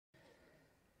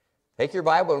Take your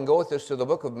Bible and go with us to the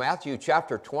book of Matthew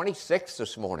chapter 26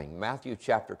 this morning. Matthew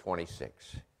chapter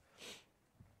 26.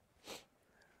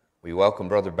 We welcome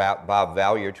Brother Bob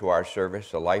Valier to our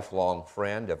service, a lifelong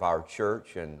friend of our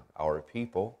church and our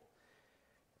people.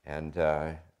 And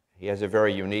he has a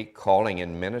very unique calling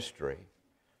in ministry.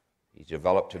 He's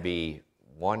developed to be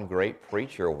one great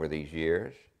preacher over these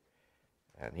years.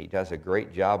 And he does a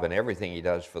great job in everything he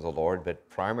does for the Lord, but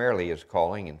primarily his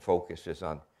calling and focus is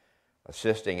on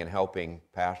assisting and helping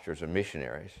pastors and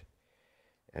missionaries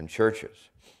and churches.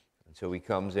 And so he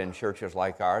comes in churches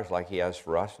like ours, like he has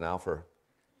for us now for,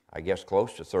 I guess,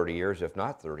 close to 30 years, if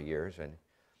not 30 years. And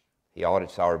he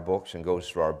audits our books and goes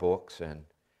through our books. And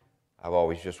I've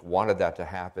always just wanted that to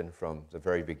happen from the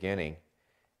very beginning.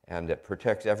 And it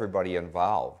protects everybody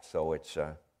involved. So it's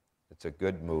a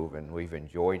good move, and we've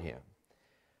enjoyed him.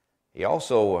 He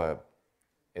also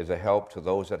is a help to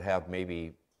those that have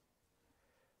maybe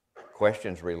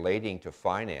questions relating to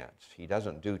finance. He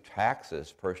doesn't do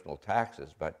taxes, personal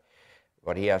taxes, but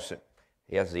he has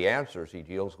the answers. He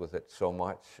deals with it so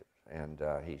much, and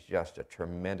he's just a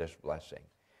tremendous blessing.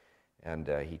 And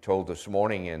he told this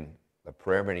morning in the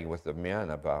prayer meeting with the men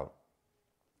about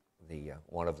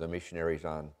one of the missionaries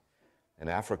in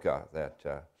Africa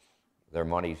that their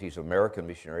monies, he's an American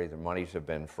missionary, their monies have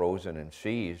been frozen and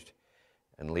seized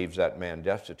and leaves that man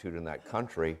destitute in that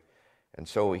country. And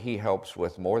so he helps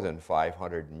with more than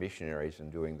 500 missionaries in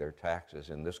doing their taxes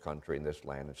in this country, in this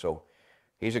land. And so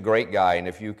he's a great guy, and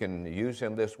if you can use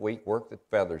him this week, work the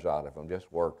feathers out of him.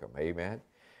 Just work him, amen?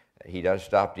 He does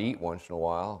stop to eat once in a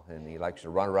while, and he likes to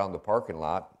run around the parking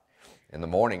lot in the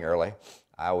morning early.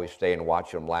 I always stay and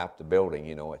watch him lap the building.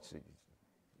 You know,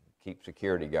 keep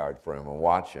security guard for him and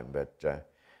watch him. But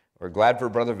we're glad for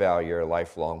Brother Valier, a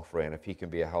lifelong friend. If he can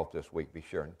be a help this week, be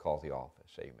sure and call the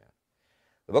office, amen.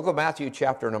 The book of Matthew,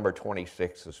 chapter number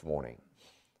 26 this morning.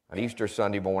 On Easter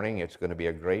Sunday morning, it's going to be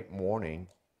a great morning.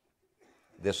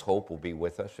 This hope will be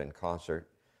with us in concert.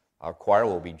 Our choir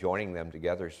will be joining them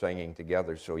together, singing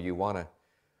together. So you want to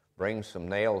bring some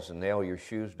nails and nail your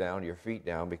shoes down, your feet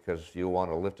down, because you'll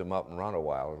want to lift them up and run a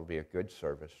while. It'll be a good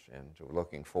service, and we're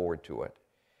looking forward to it.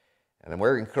 And we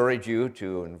encourage you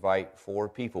to invite 4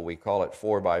 people. We call it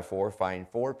 4 by 4. Find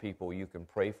 4 people you can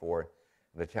pray for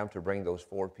and attempt to bring those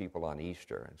 4 people on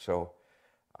Easter. And so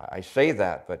I say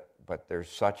that, but there's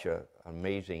such an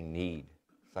amazing need,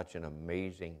 such an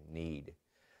amazing need.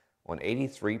 When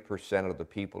 83% of the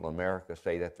people in America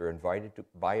say that they're invited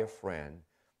by a friend,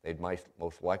 they'd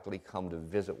most likely come to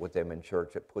visit with them in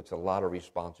church. It puts a lot of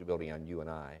responsibility on you and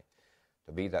I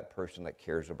to be that person that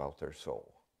cares about their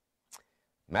soul.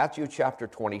 Matthew chapter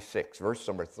 26, verse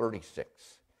number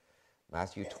 36.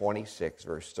 Matthew 26,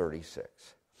 verse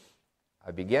 36. I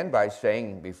begin by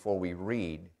saying before we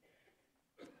read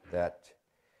that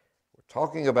we're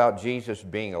talking about Jesus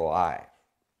being alive.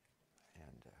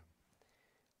 And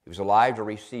he was alive to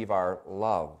receive our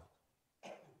love.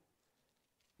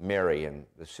 Mary in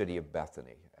the city of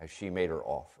Bethany as she made her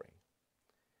offering.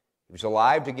 He was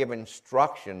alive to give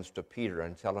instructions to Peter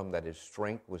and tell him that his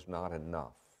strength was not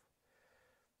enough.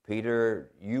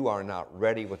 Peter, you are not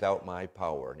ready without my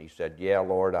power. And he said, yeah,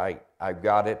 Lord, I've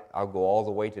got it. I'll go all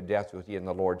the way to death with you. And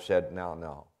the Lord said,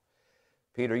 no.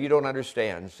 Peter, you don't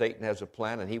understand. Satan has a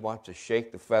plan, and he wants to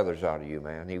shake the feathers out of you,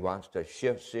 man. He wants to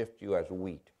sift you as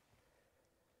wheat.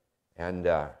 And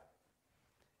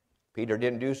Peter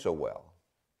didn't do so well.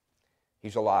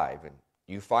 He's alive. And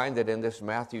you find that in this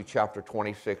Matthew chapter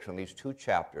 26, in these 2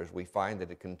 chapters, we find that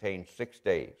it contains 6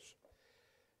 days.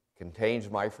 Contains,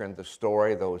 my friend, the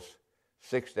story, those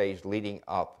 6 days leading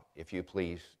up, if you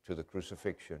please, to the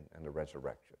crucifixion and the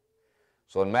resurrection.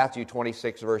 So in Matthew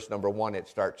 26, verse number 1, it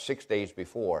starts 6 days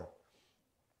before,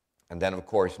 and then, of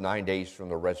course, 9 days from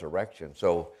the resurrection.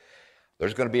 So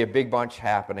there's going to be a big bunch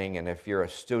happening, and if you're a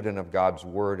student of God's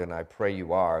Word, and I pray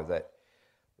you are, that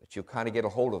you'll kind of get a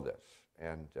hold of this,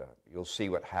 and you'll see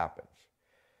what happens.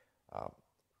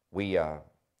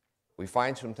 We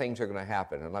find some things are going to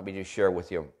happen, and let me just share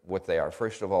with you what they are.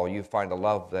 First of all, you find a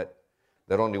love that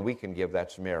only we can give,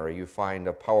 that's Mary. You find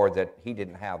a power that he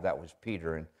didn't have, that was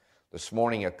Peter. And this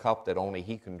morning, a cup that only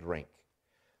he can drink.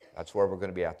 That's where we're going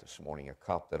to be at this morning, a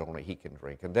cup that only he can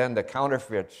drink. And then the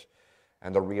counterfeits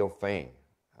and the real thing.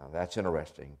 That's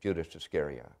interesting, Judas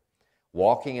Iscariot.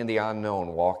 Walking in the unknown,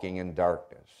 walking in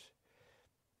darkness.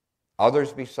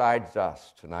 Others besides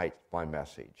us, tonight's my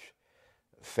message.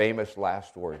 Famous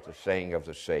last words, the saying of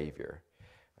the Savior.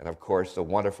 And of course, the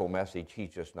wonderful message, he's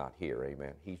just not here,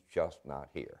 amen. He's just not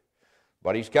here.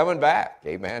 But he's coming back,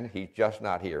 amen. He's just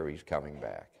not here, he's coming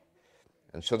back.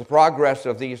 And so the progress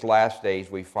of these last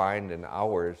days we find in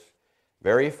ours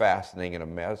Very fascinating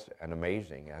and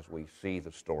amazing as we see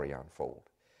the story unfold.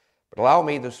 But allow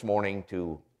me this morning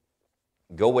to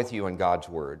go with you in God's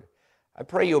Word. I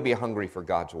pray you'll be hungry for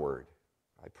God's Word.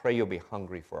 I pray you'll be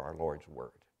hungry for our Lord's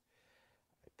Word.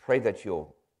 I pray that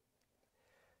you'll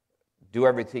do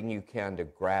everything you can to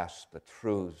grasp the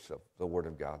truths of the Word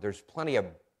of God. There's plenty of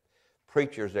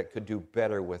preachers that could do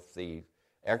better with the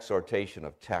exhortation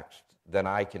of text than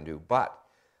I can do, but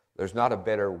there's not a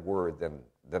better word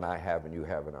than I have and you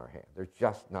have in our hand. There's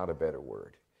just not a better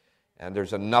word. And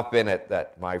there's enough in it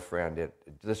that, my friend, it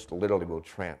just literally will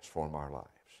transform our lives.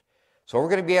 So we're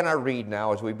going to begin our read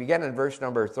now. As we begin in verse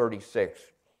number 36,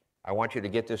 I want you to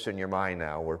get this in your mind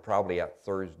now. We're probably at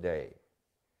Thursday.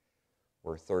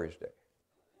 We're Thursday.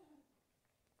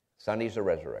 Sunday's the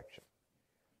resurrection.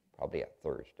 Probably at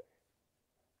Thursday.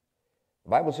 The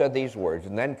Bible said these words,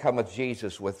 "And then cometh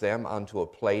Jesus with them unto a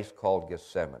place called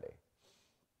Gethsemane."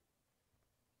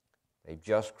 They've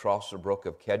just crossed the brook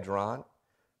of Kedron,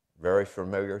 very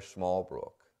familiar small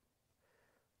brook.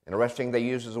 Interesting, they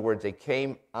use the words, they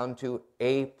came unto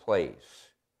a place.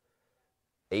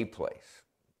 A place.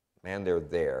 Man, they're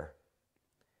there.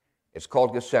 It's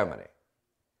called Gethsemane.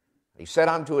 He said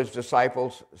unto his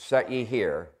disciples, "Set ye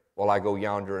here, while I go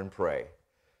yonder and pray."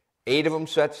 8 of them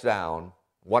sits down.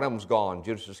 One of them's gone.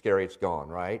 Judas Iscariot's gone,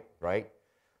 right?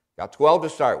 Got 12 to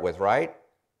start with, right?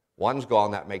 One's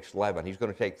gone. That makes 11. He's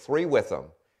going to take 3 with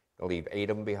him. He'll leave 8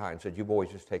 of them behind. Said, "You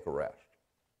boys just take a rest.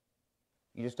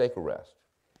 You just take a rest.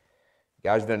 You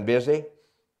guys been busy.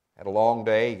 Had a long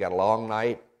day. You got a long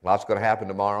night. Lots going to happen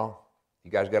tomorrow. You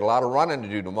guys got a lot of running to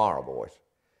do tomorrow, boys.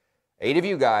 8 of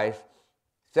you guys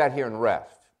sat here and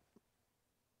rest.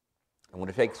 I'm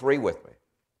going to take 3 with me.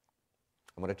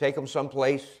 I'm going to take them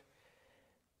someplace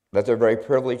that they're very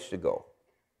privileged to go."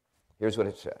 Here's what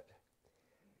it said.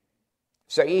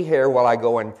 "Set ye here while I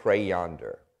go and pray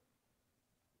yonder."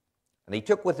 And he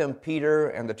took with him Peter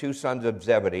and the 2 sons of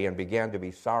Zebedee and began to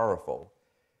be sorrowful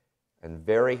and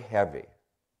very heavy.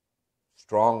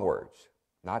 Strong words,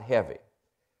 not heavy,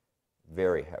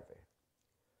 very heavy.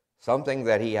 Something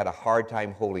that he had a hard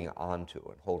time holding on to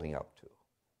and holding up to.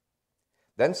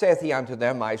 "Then saith he unto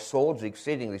them, My soul is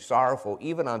exceedingly sorrowful,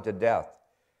 even unto death.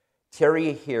 Tarry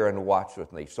ye here and watch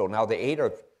with me." So now the 8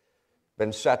 have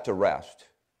been set to rest.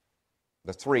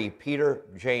 The 3, Peter,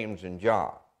 James, and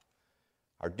John,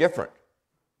 are different.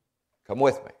 Come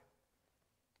with me.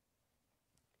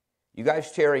 You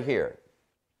guys tarry here.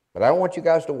 But I don't want you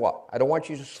guys to watch. I don't want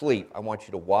you to sleep. I want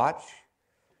you to watch.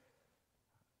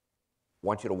 I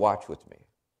want you to watch with me.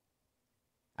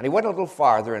 And he went a little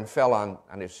farther and fell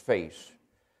on his face.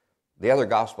 The other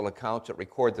gospel accounts that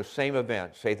record the same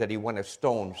event say that he went a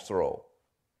stone's throw,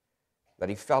 that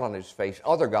he fell on his face.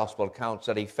 Other gospel accounts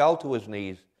that he fell to his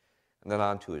knees and then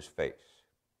onto his face.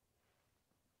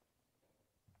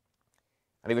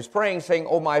 And he was praying, saying,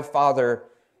 "O my Father,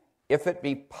 if it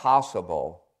be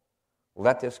possible,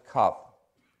 let this cup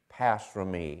pass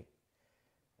from me.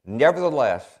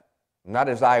 Nevertheless, not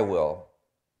as I will,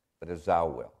 but as thou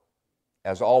wilt."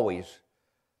 As always,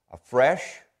 a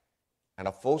fresh and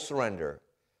a full surrender.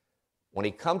 When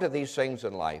he come to these things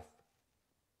in life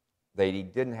that he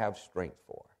didn't have strength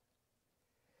for.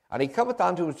 "And he cometh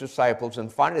unto his disciples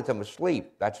and findeth them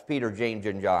asleep." That's Peter, James,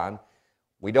 and John.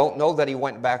 We don't know that he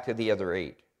went back to the other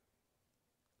 8.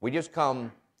 We just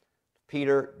come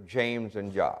Peter, James,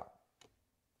 and John.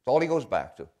 That's all he goes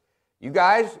back to. You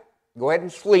guys, go ahead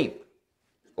and sleep.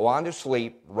 Go on to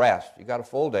sleep, rest. You got a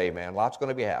full day, man. Lots going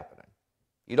to be happening.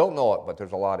 You don't know it, but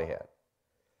there's a lot ahead.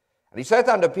 "And he saith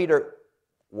unto Peter,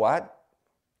 What?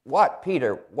 What,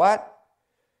 Peter, what?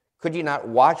 Could ye not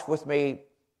watch with me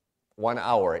 1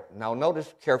 hour?" Now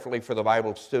notice carefully for the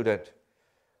Bible student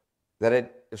that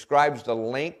it describes the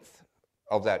length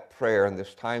of that prayer and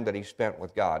this time that he spent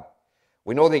with God.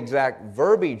 We know the exact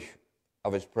verbiage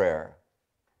of his prayer,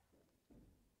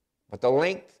 but the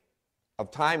length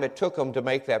of time it took him to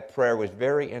make that prayer was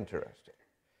very interesting.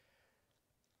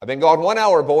 "I've been gone 1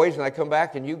 hour, boys, and I come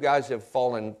back and you guys have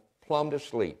fallen plumb to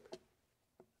sleep."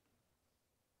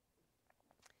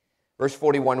 Verse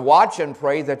 41, "Watch and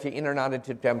pray that ye enter not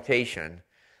into temptation.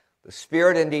 The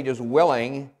spirit indeed is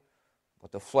willing,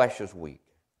 but the flesh is weak."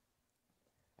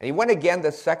 And he went again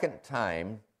the second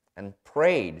time and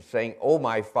prayed, saying, "O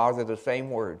my Father," the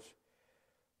same words.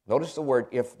 Notice the word,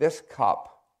 "if this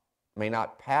cup may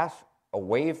not pass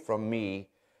away from me,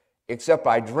 except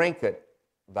I drink it,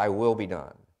 thy will be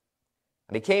done."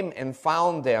 And he came and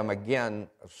found them again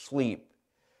asleep,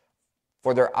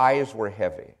 for their eyes were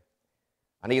heavy.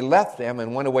 And he left them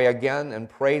and went away again and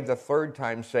prayed the 3rd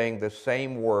time, saying the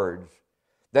same words.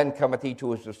 Then cometh he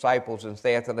to his disciples and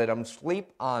saith unto them,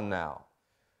 "Sleep on now,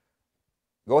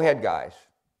 Go ahead, guys.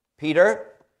 Peter,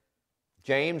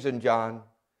 James, and John,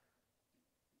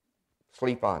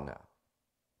 sleep on now.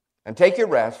 And take your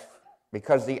rest,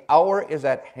 because the hour is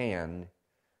at hand,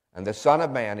 and the Son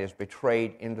of Man is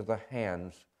betrayed into the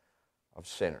hands of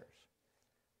sinners.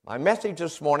 My message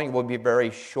this morning will be very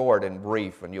short and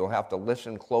brief, and you'll have to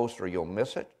listen close or you'll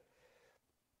miss it.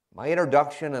 My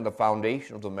introduction and the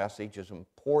foundation of the message is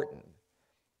important.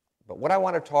 But what I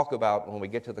want to talk about when we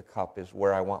get to the cup is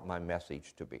where I want my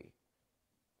message to be.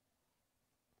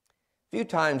 Few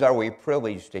times are we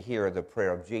privileged to hear the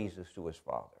prayer of Jesus to his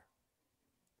Father.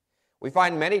 We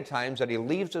find many times that he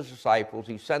leaves his disciples,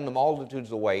 he sends the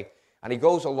multitudes away, and he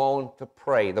goes alone to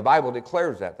pray. The Bible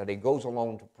declares that he goes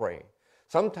alone to pray.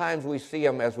 Sometimes we see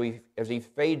him as he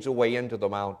fades away into the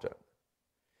mountain.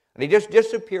 And he just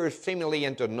disappears seemingly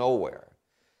into nowhere.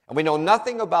 And we know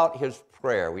nothing about his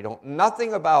prayer. We know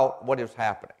nothing about what is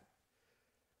happening.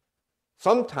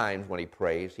 Sometimes when he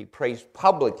prays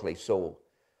publicly so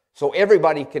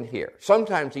everybody can hear.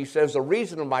 Sometimes he says, the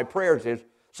reason of my prayers is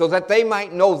so that they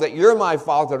might know that you're my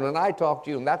Father and I talk to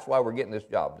you, and that's why we're getting this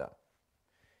job done.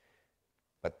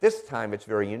 But this time it's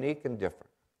very unique and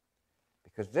different,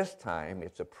 because this time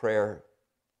it's a prayer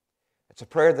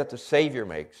that the Savior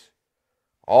makes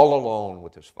all alone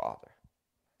with his Father.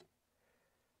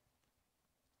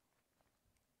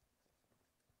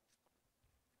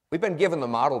 We've been given the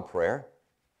model prayer,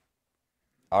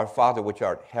 Our Father which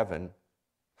art in heaven,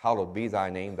 hallowed be thy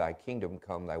name, thy kingdom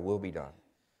come, thy will be done,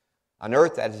 on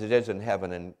earth as it is in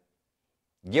heaven. And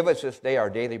give us this day our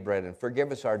daily bread, and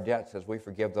forgive us our debts as we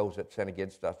forgive those that sin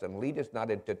against us. And lead us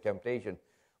not into temptation,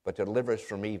 but deliver us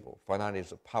from evil. For thine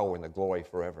is the power and the glory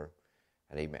forever.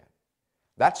 And amen.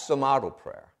 That's the model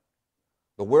prayer.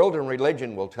 The world and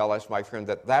religion will tell us, my friend,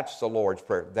 that that's the Lord's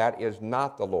Prayer. That is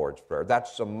not the Lord's Prayer.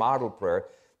 That's the model prayer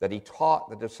that he taught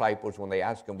the disciples when they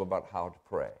asked him about how to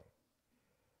pray.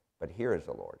 But here is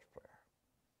the Lord's Prayer.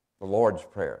 The Lord's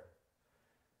Prayer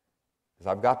is,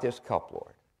 I've got this cup,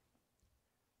 Lord.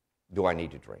 Do I need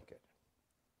to drink it?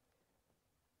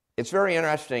 It's very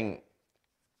interesting,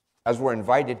 as we're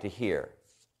invited to hear.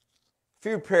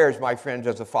 Few prayers, my friends,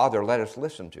 as the Father let us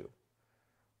listen to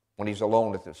when he's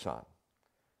alone with his Son.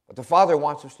 But the Father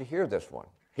wants us to hear this one.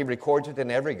 He records it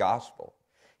in every gospel.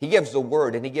 He gives the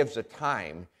word, and he gives the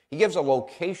time. He gives a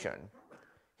location.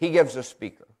 He gives a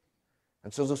speaker.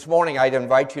 And so this morning I'd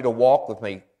invite you to walk with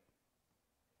me.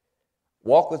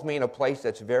 Walk with me in a place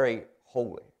that's very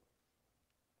holy.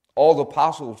 All the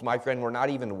apostles, my friend, were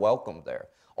not even welcomed there.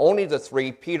 Only the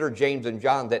three, Peter, James, and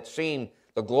John, that seen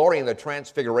the glory and the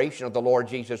transfiguration of the Lord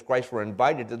Jesus Christ, were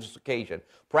invited to this occasion,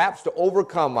 perhaps to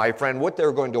overcome, my friend, what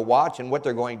they're going to watch and what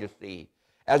they're going to see,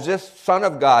 as this Son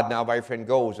of God now, my friend,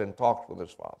 goes and talks with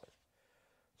his Father.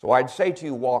 So I'd say to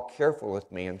you, walk careful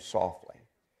with me and softly.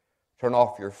 Turn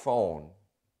off your phone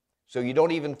so you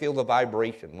don't even feel the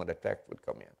vibration when a text would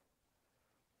come in.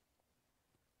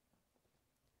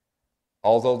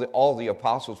 Although all the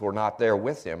apostles were not there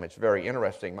with him, it's very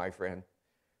interesting, my friend,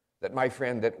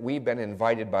 that we've been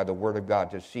invited by the Word of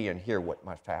God to see and hear what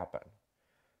must happen.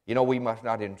 You know, we must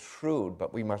not intrude,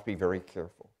 but we must be very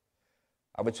careful.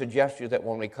 I would suggest to you that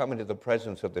when we come into the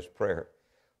presence of this prayer,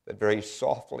 that very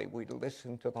softly we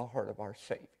listen to the heart of our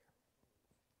Savior.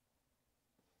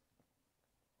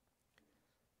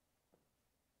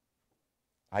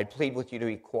 I plead with you to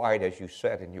be quiet as you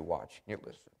sit and you watch and you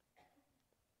listen.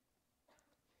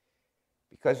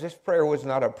 Because this prayer was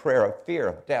not a prayer of fear,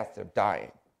 of death, of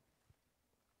dying.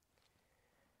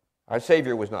 Our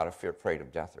Savior was not afraid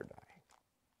of death or dying.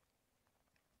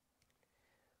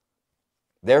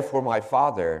 Therefore my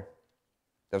Father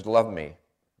does love me,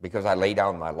 because I lay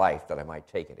down my life that I might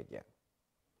take it again.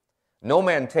 No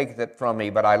man taketh it from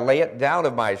me, but I lay it down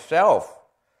of myself.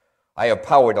 I have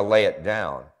power to lay it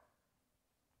down,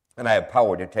 and I have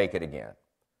power to take it again.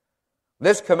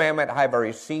 This commandment I have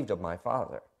received of my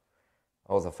Father.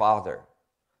 Oh, the Father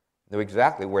knew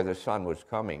exactly where the Son was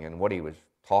coming and what he was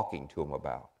talking to him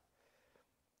about.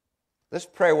 This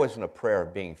prayer wasn't a prayer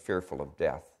of being fearful of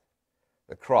death.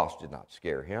 The cross did not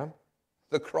scare him.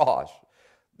 The cross,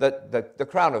 the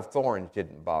crown of thorns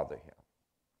didn't bother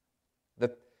him.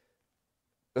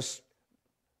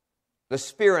 The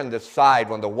spear in the side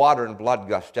when the water and blood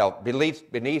gushed out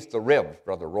beneath the ribs,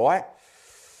 Brother Roy,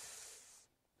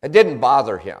 it didn't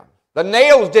bother him. The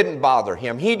nails didn't bother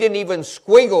him. He didn't even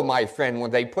squiggle, my friend,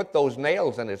 when they put those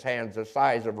nails in his hands the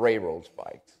size of railroad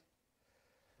spikes.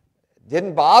 It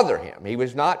didn't bother him. He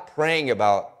was not praying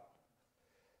about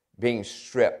being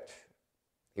stripped.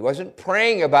 He wasn't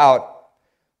praying about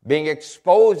being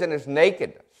exposed in his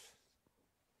nakedness.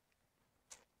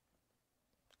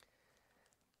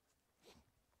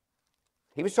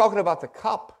 He was talking about the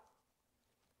cup.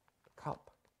 The cup.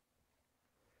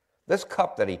 This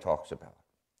cup that he talks about.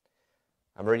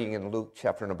 I'm reading in Luke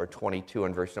chapter number 22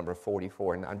 and verse number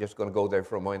 44, and I'm just going to go there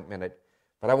for a minute.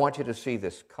 But I want you to see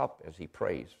this cup as he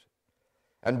prays.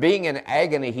 And being in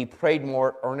agony, he prayed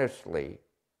more earnestly,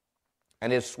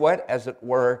 and his sweat, as it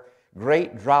were,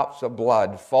 great drops of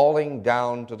blood falling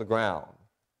down to the ground.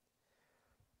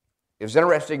 It's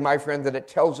interesting, my friend, that it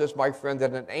tells us, my friend,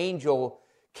 that an angel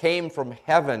came from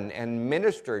heaven and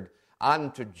ministered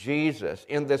unto Jesus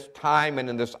in this time and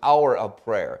in this hour of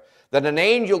prayer. That an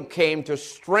angel came to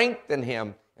strengthen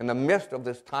him in the midst of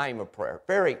this time of prayer.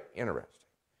 Very interesting,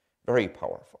 very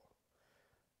powerful.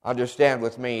 Understand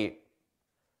with me,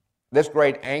 this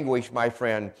great anguish, my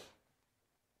friend,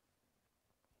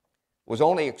 was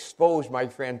only exposed, my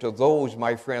friend, to those,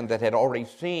 my friend, that had already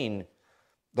seen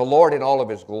the Lord in all of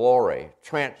his glory,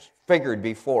 transfigured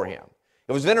before him.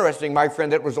 It was interesting, my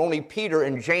friend, that it was only Peter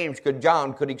and James,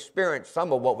 John could experience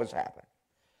some of what was happening.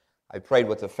 I prayed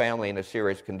with a family in a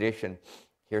serious condition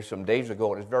here some days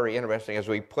ago, and it's very interesting as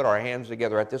we put our hands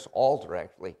together at this altar,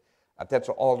 actually, at this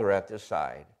altar at this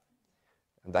side.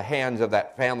 And the hands of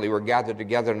that family were gathered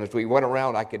together, and as we went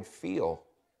around, I could feel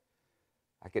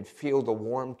the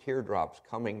warm teardrops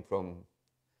coming from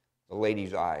the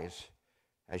lady's eyes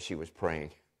as she was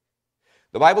praying.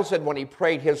 The Bible said when he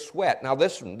prayed, his sweat, now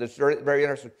listen, this is very, very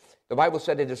interesting. The Bible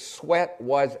said that his sweat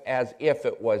was as if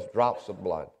it was drops of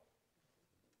blood.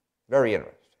 Very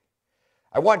interesting.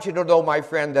 I want you to know, my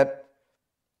friend, that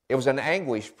it was an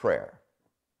anguish prayer.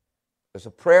 It was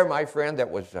a prayer, my friend,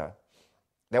 that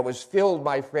was filled,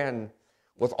 my friend,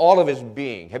 with all of his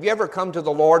being. Have you ever come to the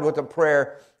Lord with a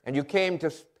prayer and you came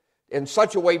to in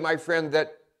such a way, my friend,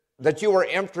 that you were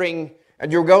entering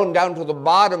and you're going down to the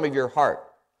bottom of your heart?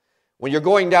 When you're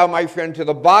going down, my friend, to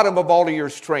the bottom of all of your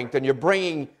strength and you're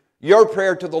bringing your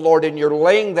prayer to the Lord and you're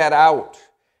laying that out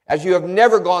as you have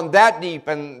never gone that deep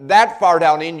and that far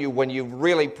down in you when you've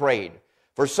really prayed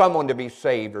for someone to be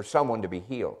saved or someone to be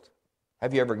healed.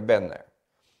 Have you ever been there?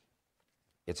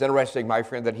 It's interesting, my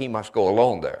friend, that he must go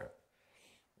alone there.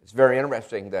 It's very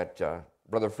interesting that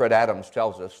Brother Fred Adams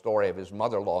tells a story of his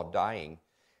mother-in-law dying,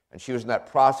 and she was in that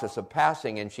process of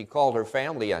passing, and she called her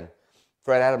family in.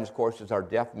 Fred Adams, of course, is our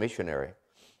deaf missionary.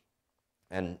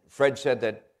 And Fred said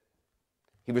that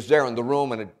he was there in the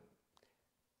room, and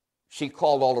she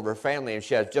called all of her family, and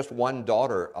she has just one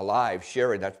daughter alive,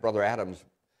 Sherry, that's Brother Adams'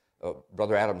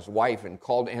 wife, and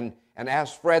called in and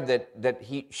asked Fred that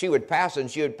she would pass,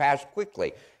 and she would pass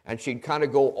quickly. And she'd kind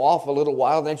of go off a little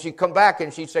while, then she'd come back,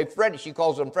 and she'd say, Freddie, she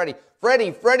calls him Freddie,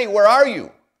 Freddie, where are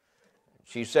you?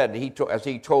 She said, as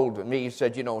he told me, he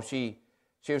said,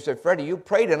 she would say, Freddie, you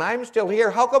prayed and I'm still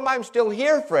here. How come I'm still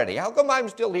here, Freddie? How come I'm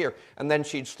still here? And then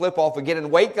she'd slip off again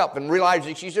and wake up and realize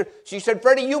that she said,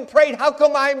 Freddie, you prayed. How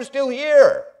come I'm still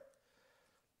here?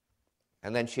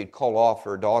 And then she'd call off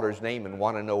her daughter's name and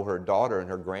want to know her daughter and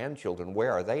her grandchildren.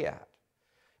 Where are they at?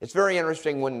 It's very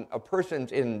interesting when a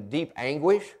person's in deep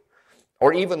anguish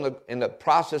or even in the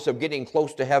process of getting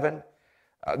close to heaven,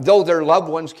 though their loved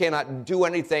ones cannot do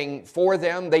anything for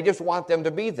them, they just want them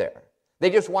to be there. They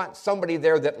just want somebody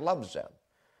there that loves them.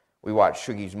 We watched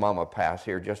Shugi's mama pass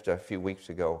here just a few weeks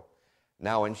ago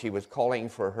now, and she was calling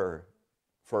for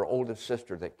her oldest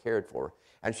sister that cared for her.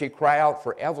 And she cried out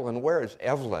for Evelyn. Where is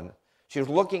Evelyn? She was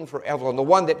looking for Evelyn, the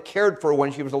one that cared for her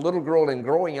when she was a little girl and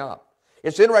growing up.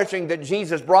 It's interesting that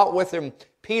Jesus brought with him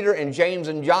Peter and James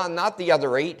and John, not the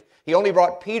other 8. He only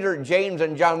brought Peter, James,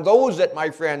 and John, those that, my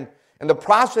friend, in the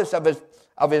process of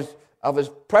his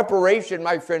preparation,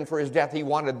 my friend, for his death, he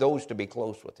wanted those to be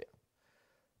close with him.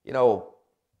 You know,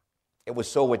 it was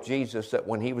so with Jesus that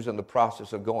when he was in the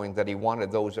process of going, that he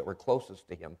wanted those that were closest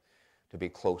to him to be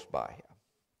close by him.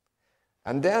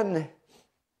 And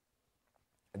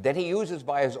then he uses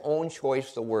by his own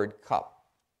choice the word cup.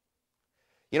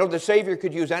 You know, the Savior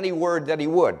could use any word that he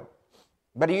would,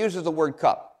 but he uses the word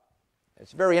cup.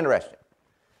 It's very interesting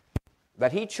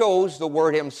that he chose the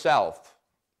word himself.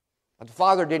 But the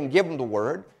Father didn't give him the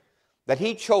word, that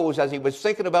he chose as he was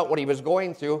thinking about what he was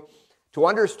going through to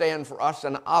understand for us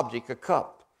an object, a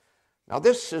cup. Now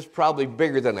this is probably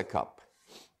bigger than a cup.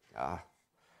 I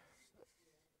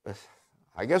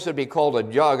guess it'd be called a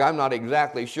jug, I'm not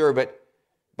exactly sure, but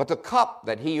the cup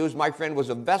that he used, my friend, was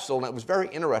a vessel, and it was very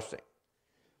interesting.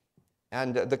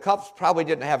 And the cups probably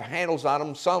didn't have handles on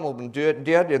them. Some of them did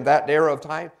in that era of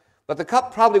time. But the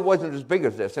cup probably wasn't as big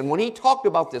as this. And when he talked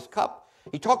about this cup,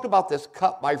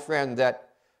 my friend, that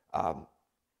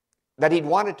he'd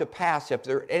wanted to pass if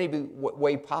there any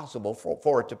way possible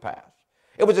for it to pass.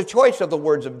 It was a choice of the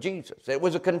words of Jesus. It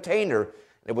was a container.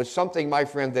 It was something, my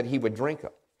friend, that he would drink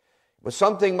of. was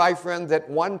something, my friend, that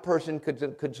one person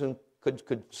could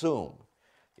consume.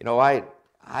 You know, I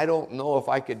don't know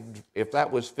if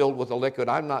that was filled with a liquid,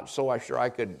 I'm not so sure I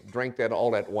could drink that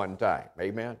all at one time.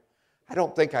 Amen? I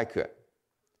don't think I could.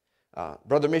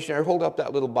 Brother Missionary, hold up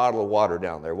that little bottle of water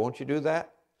down there. Won't you do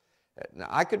that? Now,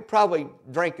 I could probably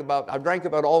I drank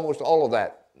about almost all of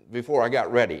that before I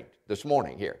got ready this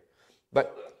morning here.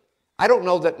 But I don't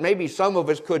know that maybe some of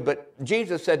us could, but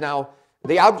Jesus said, now,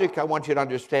 the object I want you to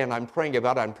understand I'm praying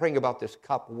about this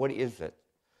cup. What is it?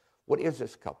 What is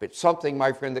this cup? It's something,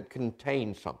 my friend, that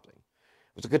contains something.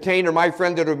 It's a container, my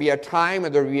friend, that there would be a time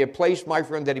and there would be a place, my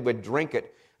friend, that he would drink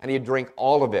it, and he'd drink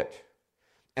all of it.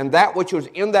 And that which was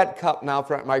in that cup now,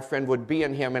 my friend, would be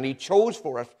in him. And he chose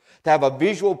for us to have a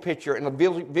visual picture and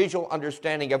a visual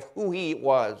understanding of who he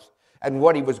was and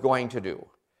what he was going to do.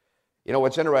 You know,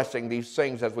 what's interesting, these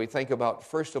things, as we think about,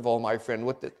 first of all, my friend,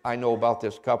 what I know about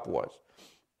this cup was,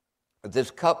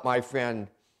 this cup, my friend,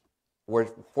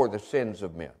 was for the sins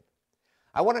of men.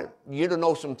 I want you to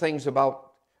know some things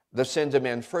about the sins of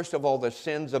men. First of all, the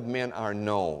sins of men are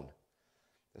known.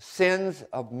 The sins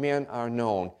of men are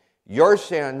known. Your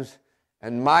sins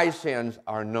and my sins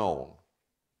are known.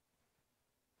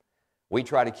 We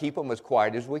try to keep them as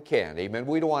quiet as we can. Amen.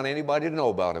 We don't want anybody to know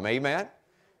about them. Amen.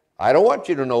 I don't want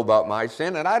you to know about my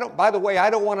sin, and by the way, I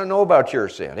don't want to know about your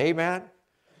sin. Amen.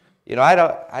 You know,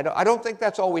 I don't think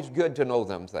that's always good to know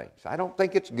them things. I don't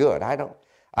think it's good. I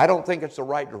don't think it's the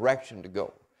right direction to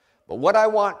go. But what I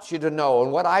want you to know,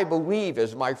 and what I believe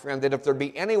is, my friend, that if there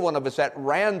be any one of us at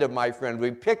random, my friend,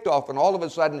 we picked off, and all of a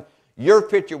sudden your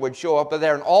picture would show up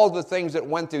there, and all the things that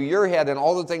went through your head, and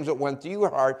all the things that went through your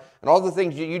heart, and all the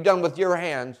things you've done with your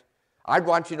hands, I'd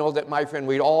want you to know that, my friend,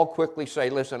 we'd all quickly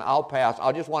say, listen, I'll pass.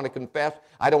 I just want to confess.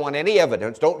 I don't want any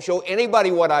evidence. Don't show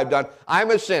anybody what I've done. I'm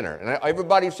a sinner. And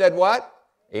everybody said what?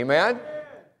 Amen?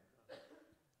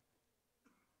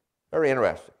 Very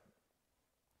interesting.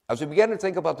 As we begin to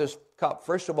think about this cup,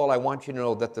 first of all, I want you to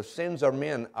know that the sins of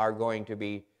men are going to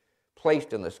be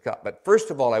placed in this cup. But first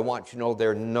of all, I want you to know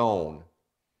they're known.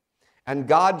 And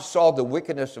God saw the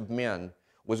wickedness of men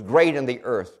was great in the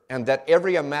earth, and that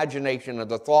every imagination of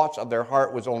the thoughts of their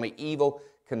heart was only evil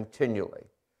continually.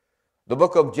 The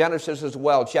book of Genesis as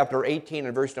well, chapter 18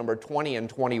 and verse number 20 and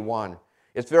 21.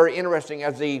 It's very interesting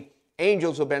as the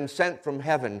angels have been sent from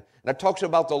heaven, and it talks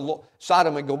about the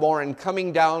Sodom and Gomorrah and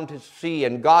coming down to see,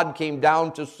 and God came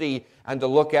down to see and to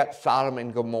look at Sodom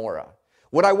and Gomorrah.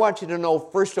 What I want you to know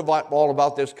first of all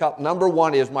about this cup, number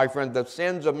one is, my friend, the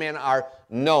sins of men are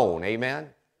known.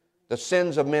 Amen? The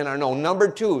sins of men are known. Number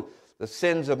two, the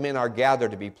sins of men are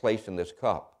gathered to be placed in this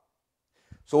cup.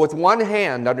 So with one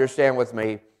hand, understand with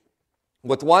me,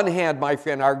 with one hand, my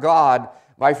friend, our God,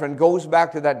 my friend, goes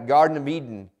back to that Garden of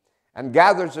Eden and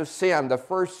gathers the sin, the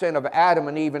first sin of Adam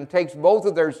and Eve, and takes both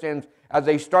of their sins as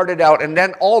they started out, and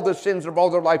then all the sins of all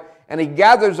their life, and he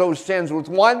gathers those sins with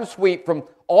one sweep from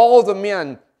all the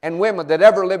men and women that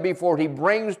ever lived before. He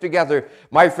brings together,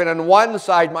 my friend, on one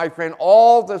side, my friend,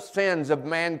 all the sins of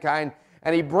mankind,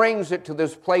 and he brings it to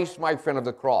this place, my friend, of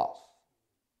the cross.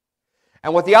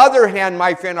 And with the other hand,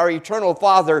 my friend, our eternal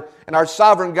Father and our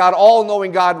sovereign God,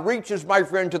 all-knowing God, reaches, my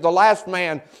friend, to the last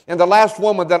man and the last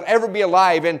woman that'll ever be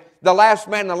alive, and the last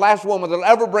man and the last woman that'll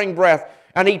ever bring breath,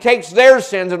 and he takes their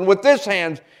sins, and with this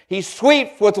hand, he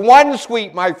sweeps, with one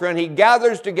sweep, my friend, he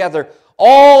gathers together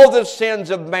all the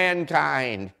sins of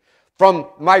mankind from,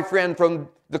 my friend, from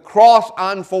the cross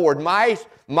on forward.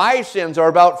 My sins are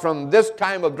about, from this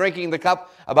time of drinking the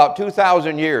cup, about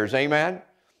 2,000 years. Amen?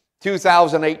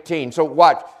 2018. So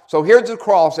watch. So here's the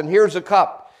cross and here's the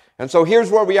cup. And so here's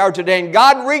where we are today. And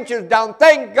God reaches down.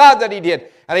 Thank God that he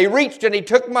did. And he reached and he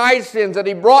took my sins and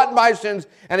he brought my sins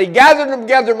and he gathered them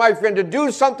together, my friend, to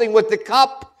do something with the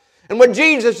cup. And what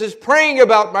Jesus is praying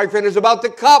about, my friend, is about the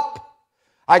cup.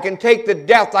 I can take the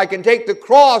death, I can take the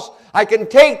cross, I can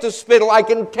take the spittle, I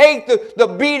can take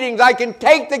the beatings, I can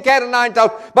take the cat of nine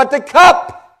tails, but the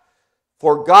cup,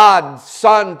 for God's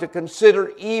Son to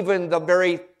consider even the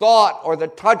very thought or the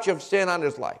touch of sin on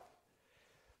his life.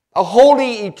 A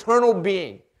holy, eternal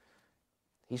being.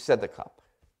 He said the cup.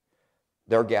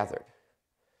 They're gathered.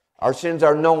 Our sins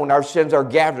are known, our sins are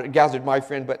gathered, my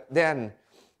friend, but then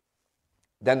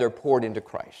they're poured into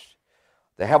Christ.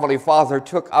 The Heavenly Father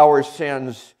took our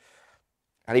sins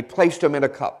and he placed them in a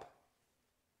cup.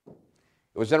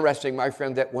 It was interesting, my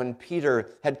friend, that when Peter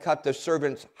had cut the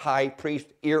servant's high priest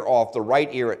ear off, the right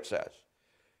ear it says,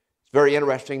 it's very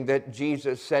interesting that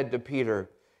Jesus said to Peter,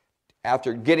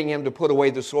 after getting him to put away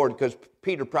the sword, because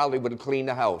Peter probably would have cleaned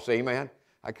the house, amen?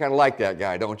 I kind of like that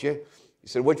guy, don't you? He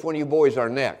said, which one of you boys are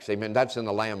next? Amen. That's in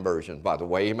the Lamb version, by the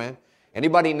way, amen?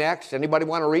 Anybody next? Anybody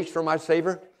want to reach for my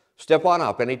Savior? Step on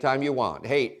up anytime you want.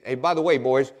 Hey, by the way,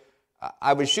 boys,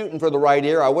 I was shooting for the right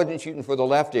ear. I wasn't shooting for the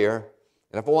left ear.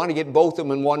 And if I want to get both of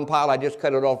them in one pile, I just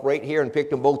cut it off right here and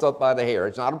picked them both up by the hair.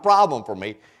 It's not a problem for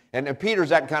me. And Peter's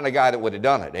that kind of guy that would have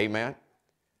done it. Amen?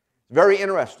 Very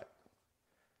interesting.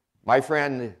 My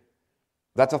friend,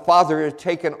 that the Father has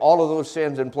taken all of those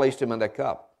sins and placed them in that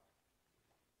cup.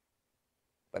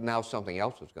 But now something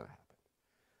else was going to happen.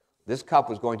 This cup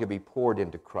was going to be poured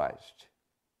into Christ.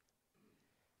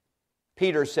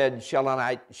 Peter said, shall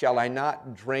I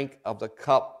not drink of the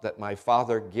cup that my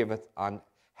Father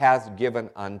hath given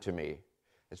unto me?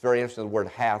 It's very interesting, the word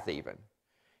hath even.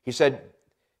 He said,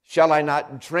 shall I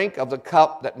not drink of the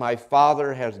cup that my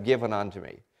Father has given unto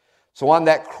me? So on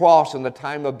that cross in the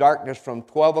time of darkness from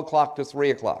 12 o'clock to 3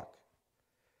 o'clock,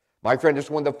 my friend, it's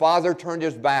when the Father turned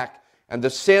his back and the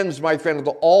sins, my friend, of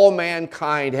all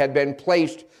mankind had been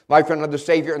placed, my friend, on the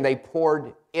Savior, and they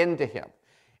poured into him.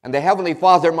 And the Heavenly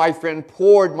Father, my friend,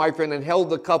 poured, my friend, and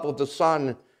held the cup of the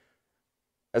Son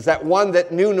as that one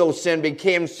that knew no sin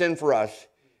became sin for us.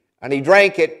 And he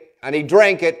drank it, and he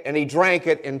drank it, and he drank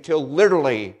it until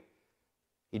literally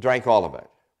he drank all of it.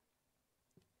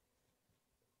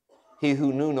 He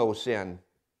who knew no sin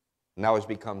now has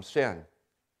become sin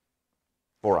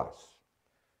for us.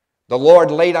 The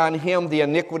Lord laid on him the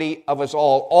iniquity of us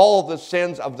all. All the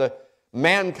sins of the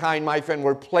mankind, my friend,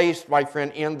 were placed, my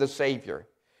friend, in the Savior.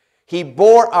 He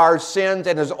bore our sins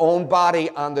in his own body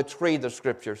on the tree, the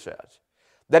Scripture says.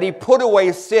 That he put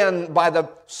away sin by the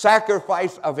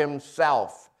sacrifice of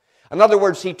himself. In other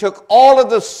words, he took all of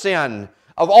the sin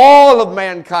of all of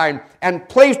mankind and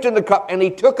placed in the cup, and he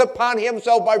took upon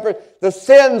himself, my friend, the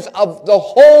sins of the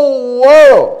whole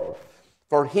world.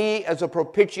 For he is a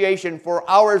propitiation for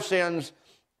our sins,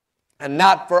 and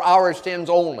not for our sins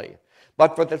only,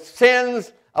 but for the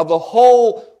sins of the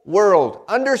whole world.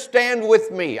 Understand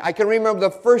with me, I can remember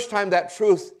the first time that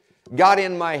truth got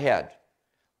in my head,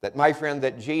 that, my friend,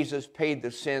 that Jesus paid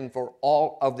the sin for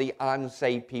all of the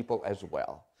unsaved people as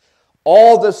well.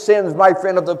 All the sins, my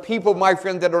friend, of the people, my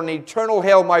friend, that are in eternal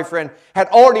hell, my friend, had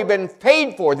already been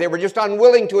paid for. They were just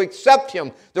unwilling to accept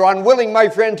him. They're unwilling, my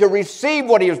friend, to receive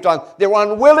what he has done. They were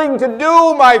unwilling to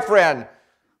do, my friend,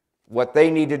 what they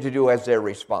needed to do as their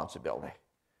responsibility.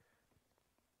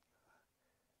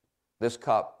 This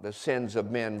cup, the sins of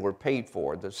men were paid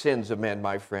for. The sins of men,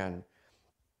 my friend,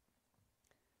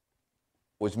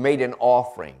 was made an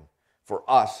offering for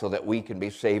us so that we can be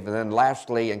saved. And then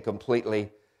lastly and completely,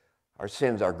 our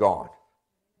sins are gone.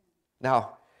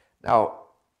 Now,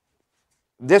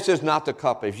 this is not the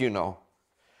cup, as you know.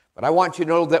 But I want you to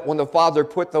know that when the Father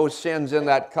put those sins in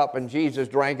that cup and Jesus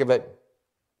drank of it,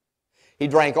 he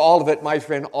drank all of it, my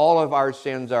friend. All of our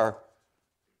sins are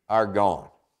gone.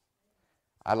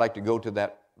 I like to go to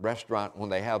that restaurant when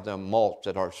they have them malts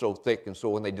that are so thick, and so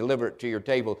when they deliver it to your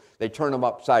table, they turn them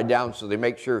upside down so they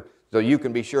make sure, so you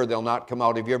can be sure they'll not come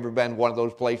out. Have you ever been to one of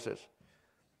those places?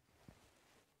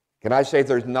 Can I say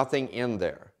there's nothing in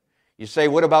there? You say,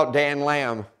 what about Dan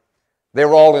Lamb? They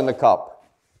were all in the cup.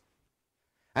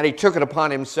 And he took it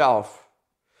upon himself,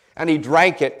 and he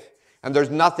drank it, and there's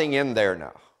nothing in there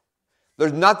now.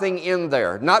 There's nothing in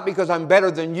there. Not because I'm better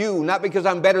than you, not because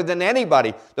I'm better than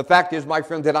anybody. The fact is, my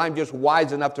friend, that I'm just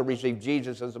wise enough to receive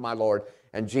Jesus as my Lord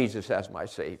and Jesus as my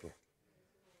Savior.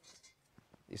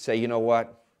 You say, you know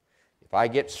what? If I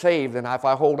get saved and if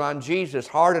I hold on Jesus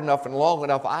hard enough and long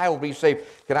enough, I will be saved.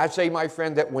 Can I say, my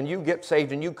friend, that when you get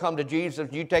saved and you come to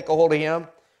Jesus, you take a hold of him,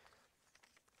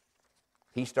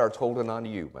 he starts holding on to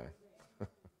you, man.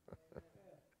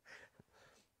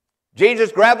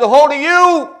 Jesus grabbed a hold of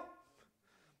you.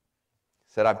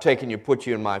 Said, I've taken you, put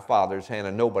you in my Father's hand,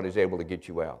 and nobody's able to get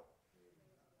you out.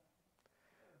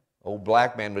 Old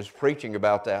black man was preaching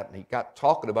about that, and he got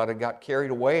talking about it, got carried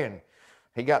away, and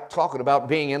he got talking about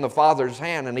being in the Father's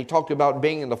hand, and he talked about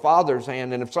being in the Father's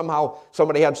hand, and if somehow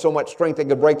somebody had so much strength they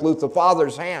could break loose the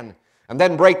Father's hand, and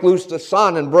then break loose the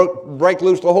Son, and break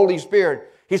loose the Holy Spirit.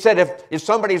 He said, if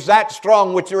somebody's that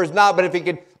strong, which there is not, but if he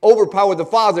could overpower the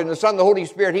Father and the Son and the Holy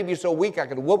Spirit, he'd be so weak I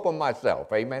could whoop him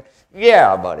myself. Amen?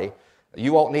 Yeah, buddy.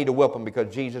 You won't need to whip them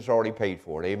because Jesus already paid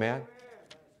for it. Amen?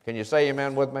 Can you say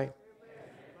amen with me?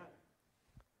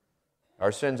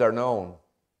 Our sins are known.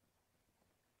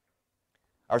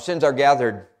 Our sins are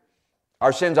gathered.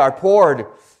 Our sins are poured.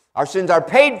 Our sins are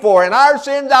paid for. And our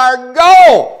sins are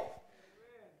gone.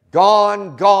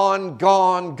 Gone, gone,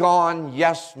 gone, gone.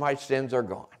 Yes, my sins are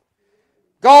gone.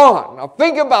 Gone. Now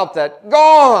think about that.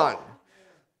 Gone.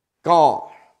 Gone.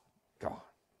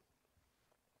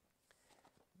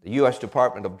 The U.S.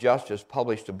 Department of Justice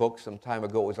published a book some time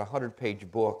ago. It was a 100-page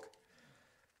book.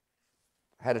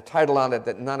 It had a title on it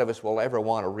that none of us will ever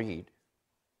want to read.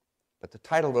 But the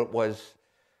title of it was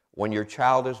When Your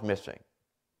Child is Missing.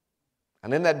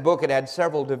 And in that book, it had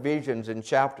several divisions and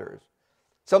chapters.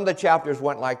 Some of the chapters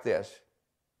went like this.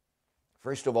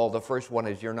 First of all, the first one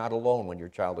is you're not alone when your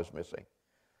child is missing.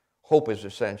 Hope is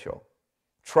essential.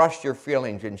 Trust your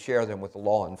feelings and share them with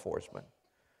law enforcement.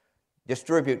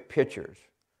 Distribute pictures.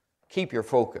 Keep your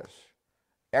focus.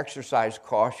 Exercise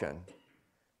caution.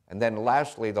 And then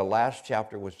lastly, the last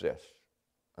chapter was this.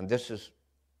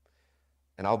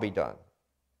 And I'll be done.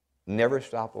 Never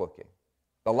stop looking.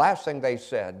 The last thing they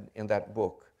said in that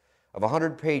book of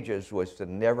 100 pages was to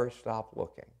never stop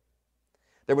looking.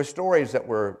 There were stories that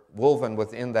were woven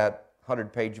within that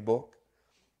 100-page book.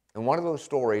 And one of those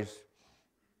stories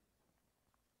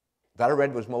that I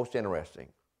read was most interesting.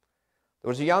 There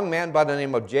was a young man by the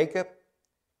name of Jacob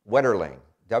Wetterling,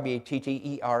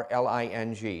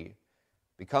 Wetterling,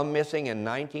 become missing in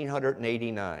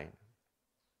 1989.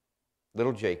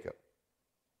 Little Jacob.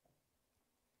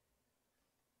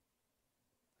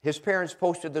 His parents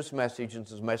posted this message, and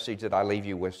it's a message that I leave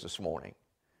you with this morning.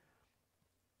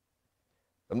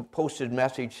 The posted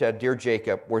message said, "Dear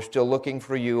Jacob, we're still looking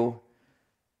for you,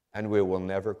 and we will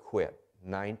never quit."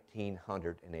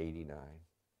 1989.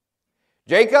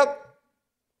 Jacob,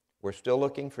 we're still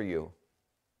looking for you,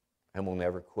 and we'll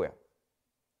never quit.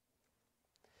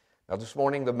 Now this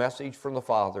morning, the message from the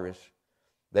Father is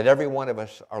that every one of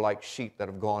us are like sheep that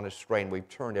have gone astray, and we've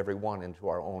turned every one into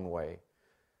our own way.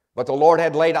 But the Lord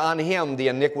had laid on him the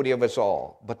iniquity of us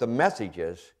all. But the message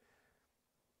is,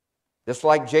 just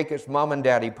like Jacob's mom and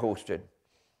daddy posted,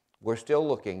 we're still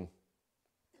looking,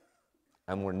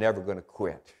 and we're never going to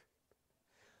quit.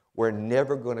 We're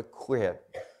never going to quit.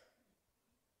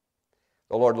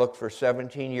 The Lord looked for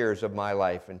 17 years of my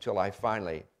life until I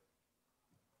finally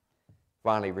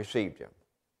received him.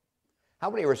 How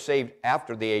many were saved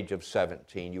after the age of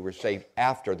 17? You were saved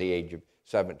after the age of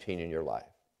 17 in your life.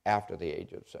 After the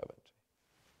age of 17.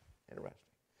 Interesting.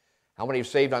 How many were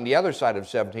saved on the other side of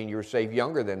 17? You were saved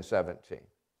younger than 17.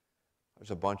 There's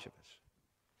a bunch of us.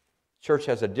 Church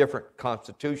has a different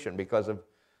constitution because of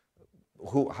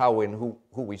who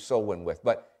we sow in with.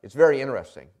 But it's very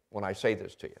interesting when I say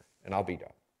this to you, and I'll be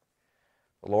done.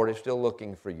 The Lord is still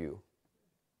looking for you.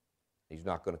 He's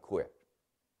not going to quit.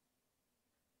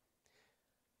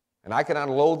 And I can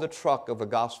unload the truck of the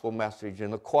gospel message,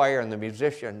 and the choir and the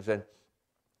musicians and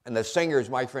the singers,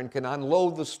 my friend, can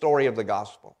unload the story of the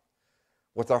gospel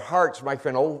with their hearts, my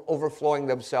friend, overflowing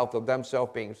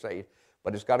themselves being saved.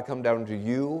 But it's got to come down to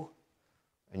you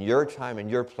and your time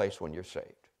and your place when you're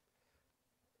saved.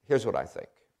 Here's what I think.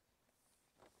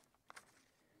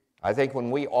 I think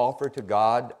when we offer to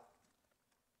God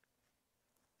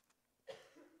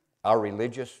our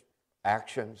religious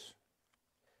actions,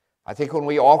 I think when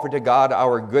we offer to God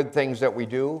our good things that we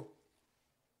do,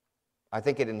 I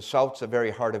think it insults the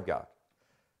very heart of God.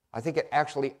 I think it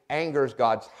actually angers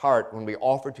God's heart when we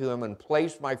offer to him and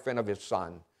place, my friend, of his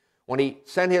Son. When he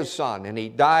sent his Son and he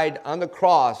died on the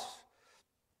cross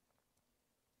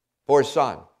for his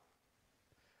Son,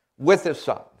 with his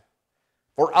Son,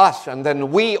 for us, and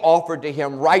then we offered to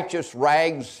him righteous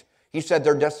rags. He said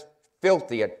they're just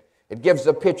filthy. It gives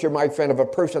the picture, my friend, of a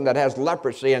person that has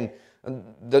leprosy, and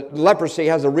the leprosy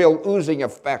has a real oozing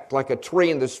effect, like a tree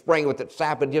in the spring with its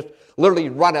sap, and just literally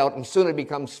run out, and soon it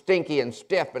becomes stinky and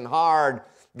stiff and hard.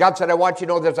 God said, I want you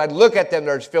to know this. I look at them,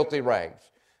 there's filthy rags.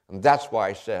 And that's why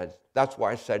I said,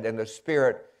 and the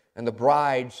Spirit and the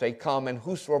bride say, come, and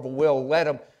whosoever will, let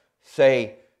him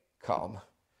say, come.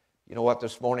 You know what,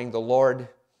 this morning, the Lord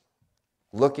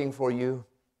looking for you,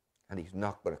 and he's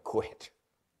not going to quit.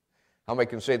 How many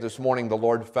can say this morning, the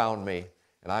Lord found me,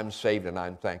 and I'm saved and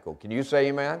I'm thankful? Can you say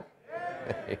amen?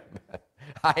 Amen.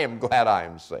 I am glad I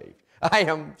am saved. I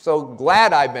am so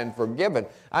glad I've been forgiven.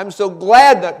 I'm so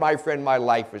glad that, my friend, my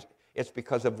life it's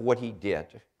because of what he did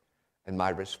and my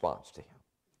response to him.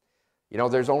 You know,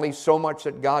 there's only so much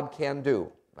that God can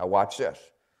do. Now watch this.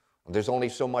 There's only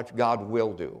so much God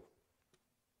will do.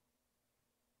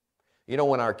 You know,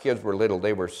 when our kids were little,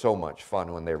 they were so much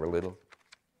fun when they were little.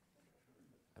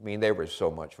 I mean, they were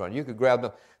so much fun. You could grab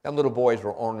them. Them little boys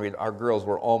were ornery. Our girls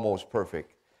were almost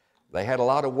perfect. They had a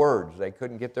lot of words. They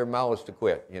couldn't get their mouths to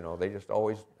quit. You know, they just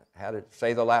always had to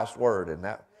say the last word, and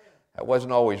that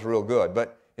wasn't always real good.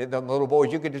 But the little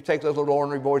boys, you could just take those little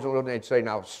ornery boys and they'd say,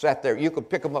 now, sit there. You could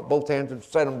pick them up both hands and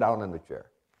set them down in the chair.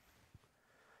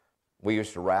 We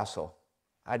used to wrestle.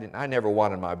 I never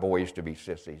wanted my boys to be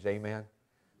sissies. Amen?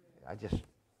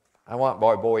 I want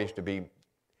my boys to be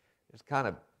just kind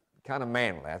of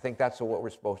manly. I think that's what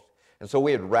we're supposed to. And so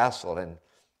we had wrestled, and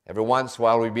every once in a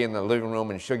while we'd be in the living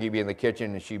room and Shuggy be in the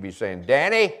kitchen, and she'd be saying,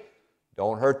 Danny,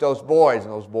 Don't hurt those boys.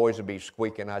 And those boys would be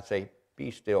squeaking. I'd say,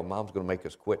 be still. Mom's going to make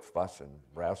us quit fussing,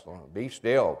 wrestling. Be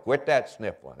still. Quit that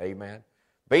sniffling. Amen.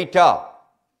 Be tough.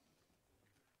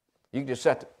 You can just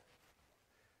set the...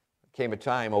 Came a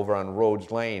time over on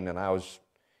Rhodes Lane, and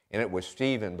it was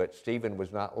Stephen, but Stephen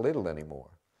was not little anymore.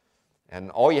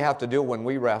 And all you have to do when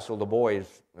we wrestle, the boys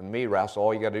and me wrestle,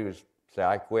 all you got to do is say,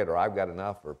 I quit, or I've got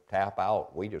enough, or tap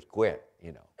out. We just quit,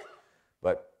 you know.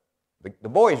 But the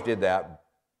boys did that,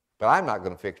 but I'm not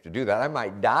going to fix to do that. I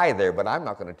might die there, but I'm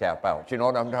not going to tap out. You know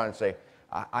what I'm trying to say?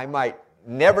 I might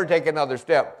never take another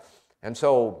step. And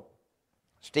so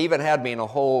Stephen had me in a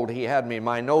hold. He had me,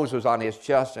 my nose was on his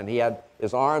chest, and he had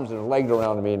his arms and his legs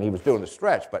around me, and he was doing the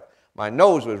stretch, but my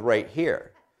nose was right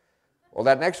here. Well,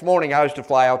 that next morning, I was to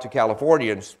fly out to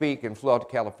California and speak, and flew out to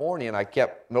California, and I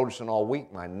kept noticing all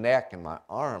week my neck and my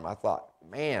arm. I thought,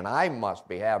 man, I must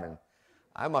be having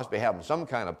some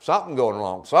kind of something going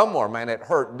wrong somewhere. Man, it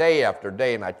hurt day after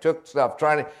day, and I took stuff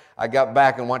I got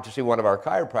back and went to see one of our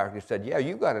chiropractors. He said, yeah,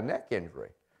 you got a neck injury.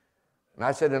 And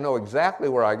I said, I know exactly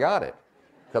where I got it.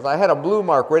 Because I had a blue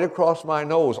mark right across my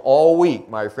nose all week,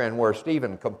 my friend, where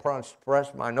Stephen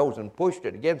pressed my nose and pushed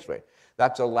it against me.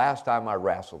 That's the last time I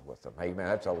wrestled with him. Amen.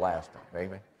 That's the last time.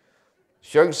 Amen.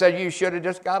 Sugar said, you should have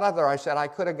just got out of there. I said, I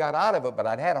could have got out of it, but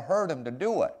I'd had to hurt him to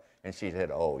do it. And she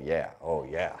said, oh, yeah, oh,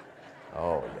 yeah,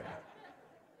 oh, yeah.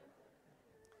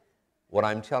 What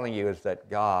I'm telling you is that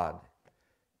God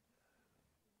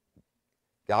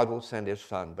will send His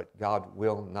Son, but God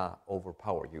will not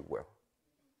overpower you, will.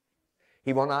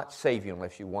 He will not save you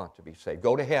unless you want to be saved.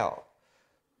 Go to hell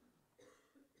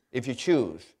if you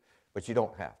choose, but you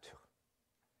don't have to.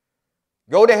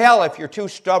 Go to hell if you're too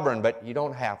stubborn, but you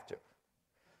don't have to.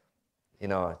 You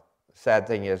know, the sad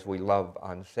thing is we love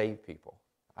unsaved people.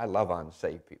 I love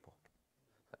unsaved people.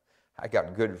 I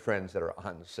got good friends that are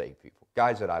unsaved people,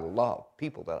 guys that I love,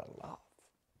 people that I love.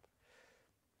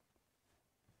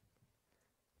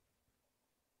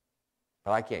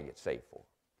 But I can't get saved for.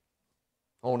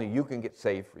 Only you can get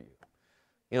saved for you.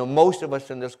 You know, most of us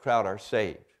in this crowd are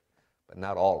saved, but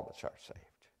not all of us are saved.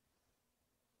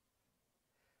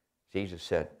 Jesus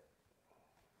said,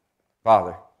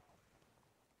 Father,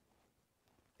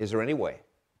 is there any way?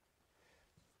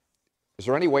 Is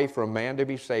there any way for a man to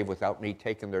be saved without me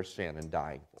taking their sin and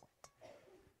dying for it?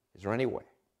 Is there any way?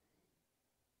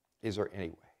 Is there any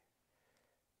way?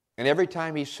 And every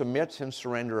time he submits and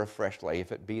surrenders afreshly,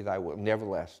 if it be thy will,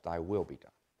 nevertheless thy will be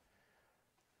done.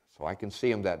 So I can see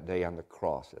him that day on the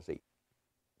cross as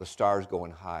the stars go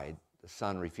and hide, the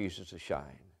sun refuses to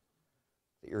shine,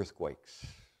 the earth quakes.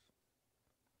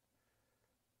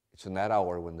 It's in that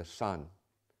hour when the Son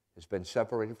has been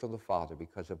separated from the Father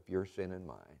because of your sin and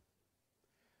mine,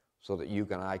 so that you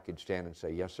and I could stand and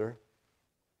say, yes, sir,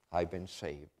 I've been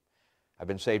saved. I've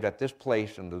been saved at this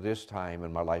place and at this time,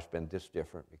 and my life's been this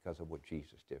different because of what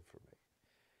Jesus did for me.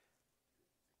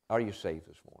 Are you saved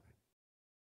this morning?